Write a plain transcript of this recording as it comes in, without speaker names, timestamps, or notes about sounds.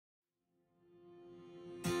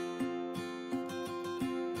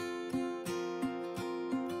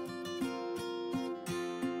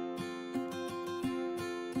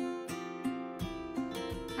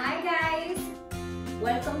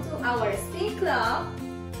welcome to our STEAM Club.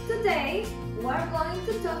 Today we're going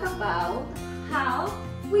to talk about how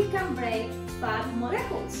we can break fat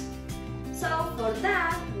molecules. So for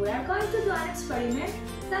that we are going to do an experiment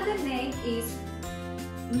that the name is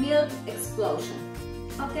milk explosion.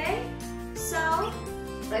 Okay, so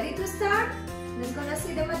ready to start? Let's gonna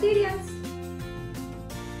see the materials.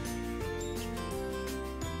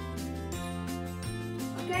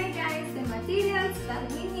 Okay guys, the materials that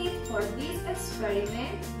we need for this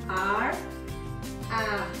experiment are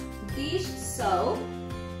dish soap,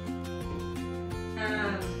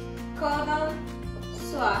 cotton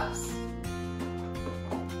swabs,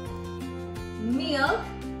 milk.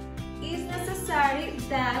 It's necessary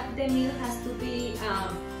that the milk has to be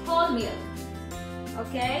whole milk,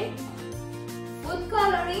 okay? Food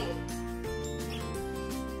coloring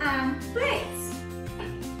and plates.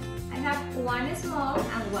 I have one small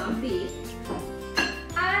and one big,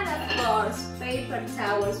 and of course paper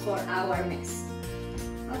towels for our mess.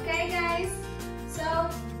 Okay guys, so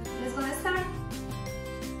let's gonna start.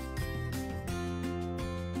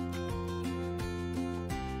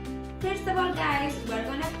 First of all guys, we're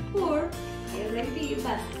gonna pour, like this,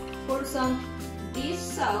 but pour some dish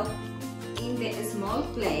soap in the small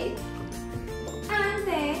plate, and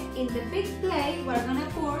then in the big plate we're gonna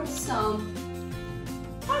pour some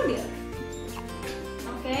whole milk.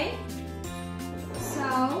 Okay,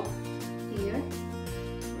 so here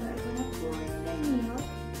we're gonna pour the milk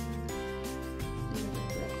in the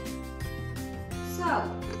plate. So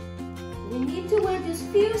we need to wait just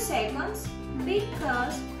few seconds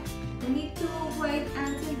because we need to wait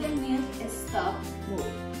until the milk stops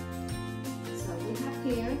moving. So we have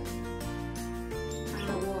here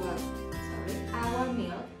our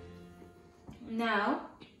milk. Now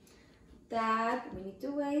that we need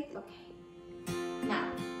to wait, okay. Now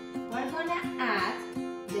we're gonna add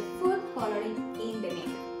the food coloring in the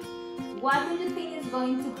milk. What do you think is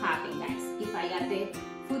going to happen, guys, if I add the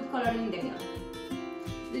food coloring in the milk?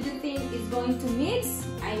 Do you think it's going to mix?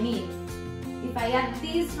 I mean, if I add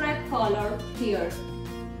this red color here,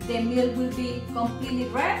 the milk will be completely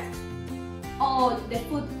red, or the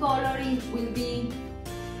food coloring will be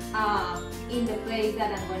in the place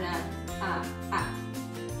that I'm gonna add?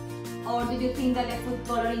 Or do you think that the food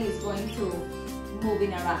coloring is going to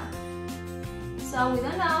moving around? So we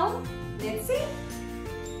don't know. Let's see.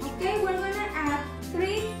 Okay, we're gonna add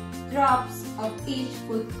 3 drops of each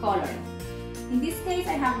food coloring. In this case,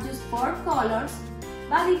 I have just 4 colors.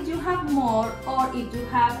 But if you have more, or if you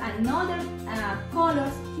have another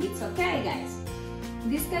colors, it's okay guys. In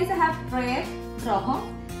this case I have red, rojo,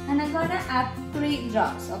 and I'm gonna add 3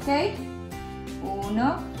 drops, okay? 1,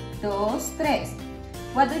 2, 3.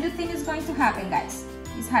 What do you think is going to happen, guys?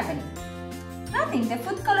 It's happening. Nothing, the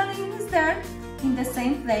food coloring is there in the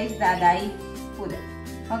same place that I put it,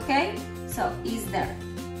 okay? So it's there.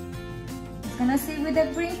 It's gonna see with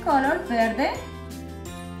the green color, verde.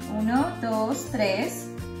 1, 2, 3.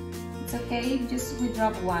 It's okay, just we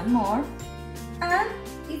drop 1 more. And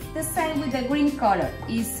it's the same with the green color.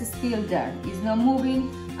 It's still there. It's not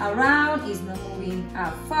moving around, it's not moving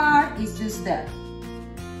far, it's just there.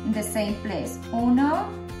 In the same place. 1,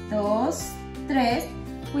 2, 3.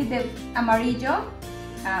 With the amarillo,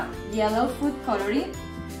 yellow food coloring.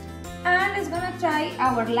 And it's gonna try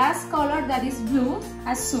our last color, that is blue,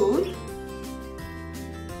 azul.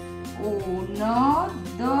 1,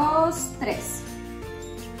 2, 3.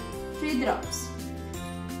 3 drops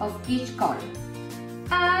of each color.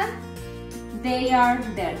 And they are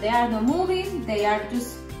there. They are not moving, they are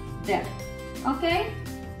just there. Okay?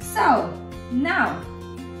 So, now,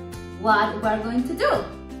 what we're going to do?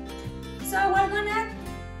 So, we're gonna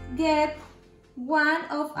get one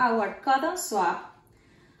of our cotton swab,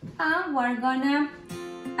 and we're gonna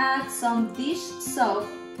add some dish soap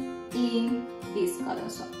in this cotton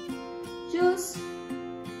swab. Just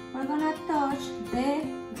we're gonna touch the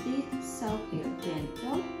dish soap here,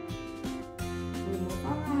 gentle. We move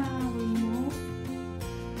around, we move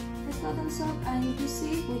the cotton soap, and you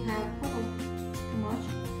see we have too much.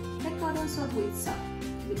 The cotton soap with soap,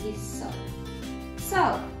 with this soap.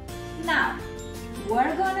 So now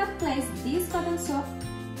we're gonna place this cotton soap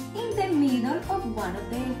in the middle of one of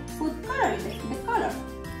the food coloring, the color.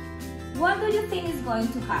 What do you think is going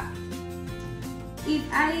to happen? If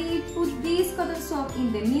I put this cotton soap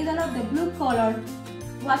in the middle of the blue color,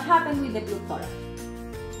 what happened with the blue color?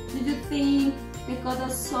 Do you think the cotton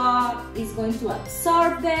soap is going to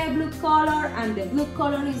absorb the blue color and the blue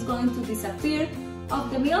color is going to disappear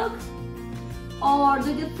of the milk? Or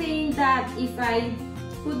do you think that if I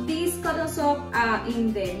put this cotton soap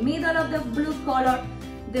in the middle of the blue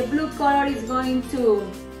color is going to,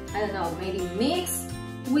 I don't know, maybe mix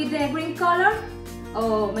with the green color,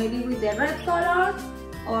 or maybe with the red color,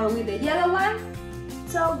 or with the yellow one.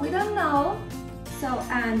 So we don't know. So,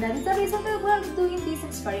 and that is the reason that we're doing this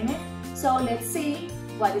experiment. So let's see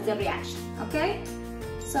what is the reaction, okay?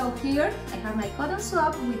 So here I have my cotton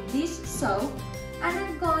swab with dish soap, and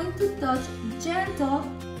I'm going to touch gentle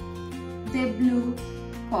the blue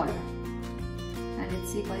color. And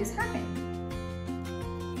let's see what is happening.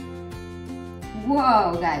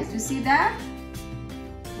 Whoa, guys, you see that?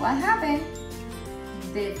 What happened?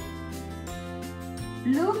 The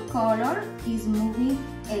blue color is moving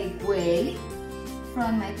away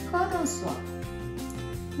from my cotton swab.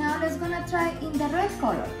 Now let's gonna try in the red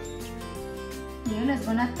color. Here let's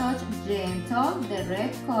gonna touch gentle the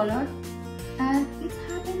red color, and it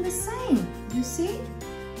happened the same. You see?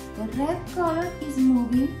 The red color is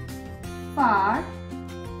moving far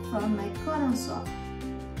from my cotton swab.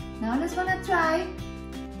 Now let's gonna try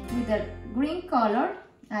with the green color.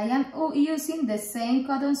 I am using the same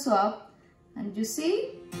cotton swab, and you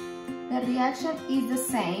see the reaction is the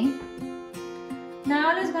same.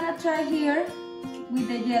 Now let's gonna try here with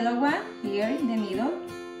the yellow one here in the middle,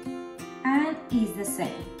 and it's the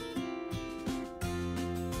same.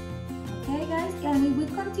 Okay guys, and if we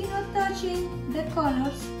continue touching the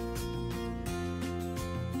colors,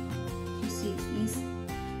 you see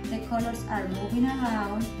the colors are moving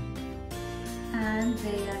around, and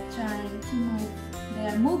they are trying to move, they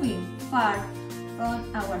are moving far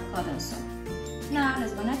from our cotton swab. Now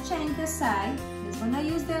let's gonna change the side. Let's gonna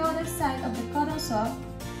use the other side of the cotton swab,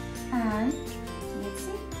 and let's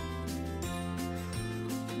see.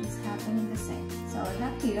 It's happening the same. So I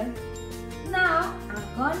have here. Now I'm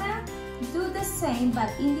gonna do the same, but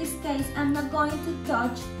in this case I'm not going to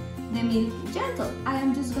touch the milk gentle. I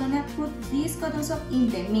am just gonna put this cotton swab in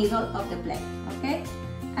the middle of the plate, okay?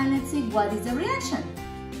 And let's see what is the reaction.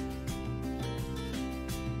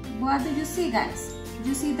 What do you see, guys? Do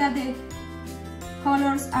you see that the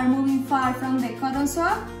colors are moving far from the cotton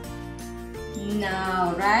swab?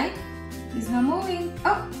 No, right? It's not moving.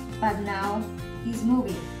 Oh, but now it's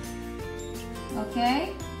moving.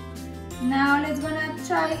 Okay? Now let's gonna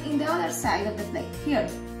try in the other side of the plate. Here.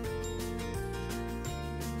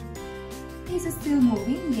 It's still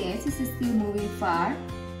moving. Yes, it's still moving far.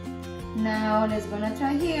 Now let's gonna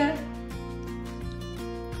try here.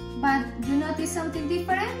 But you notice something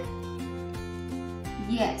different?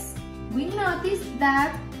 Yes, we notice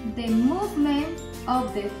that the movement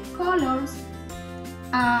of the colors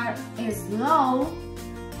are slow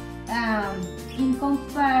in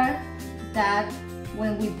compare that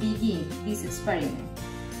when we begin this experiment.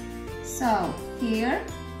 So here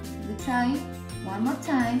we try one more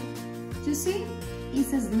time. You see, it's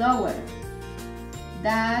slower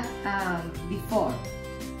than before,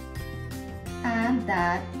 and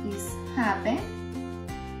that is happened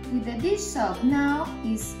with the dish soap. Now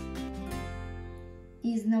is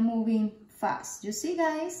not moving fast. You see,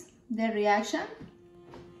 guys, the reaction.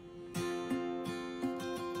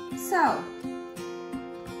 So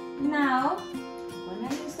now I'm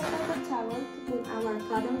gonna use the paper towel to put our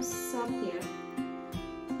cotton soap here.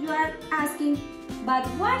 You are asking, but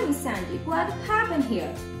why, Miss Angie? What happened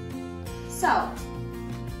here? So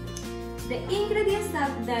the ingredients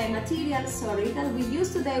the materials that we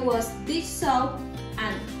used today was dish soap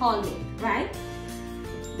and whole milk, right?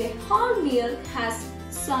 The whole milk has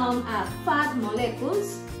some fat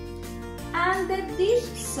molecules, and the dish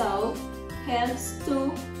soap helps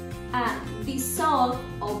to dissolve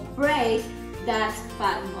or break that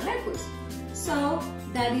fat molecules. So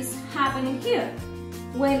that is happening here.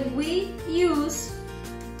 When we use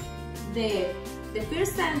the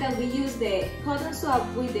first time that we use the cotton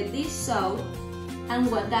swab with the dish soap, and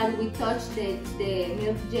that we touch the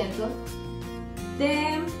milk gentle,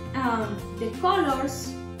 then the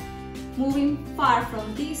colors moving far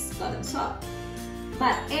from this cotton swab.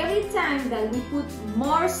 But every time that we put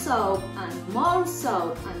more soap and more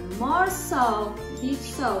soap and more soap, dish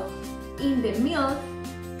soap in the milk,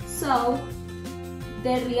 so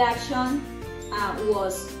the reaction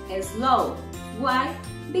was slow. Why?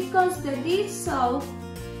 Because the dish soap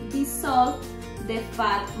dissolved the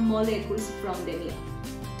fat molecules from the milk.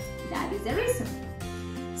 That is the reason.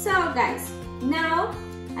 So guys, now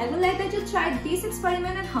I would like that you try this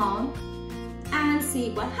experiment at home and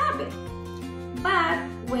see what happened. But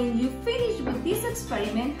when you finish with this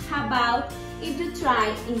experiment, how about if you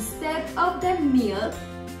try, instead of the milk,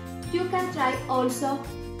 you can try also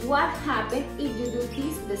what happened if you do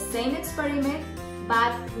the same experiment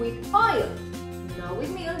but with oil, not with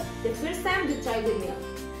milk. The first time you try with milk,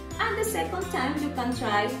 and the second time you can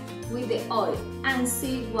try with the oil and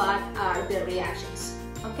see what are the reactions.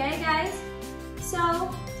 Okay guys? So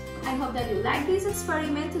I hope that you like this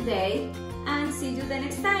experiment today and see you the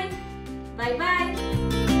next time. Bye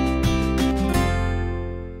bye!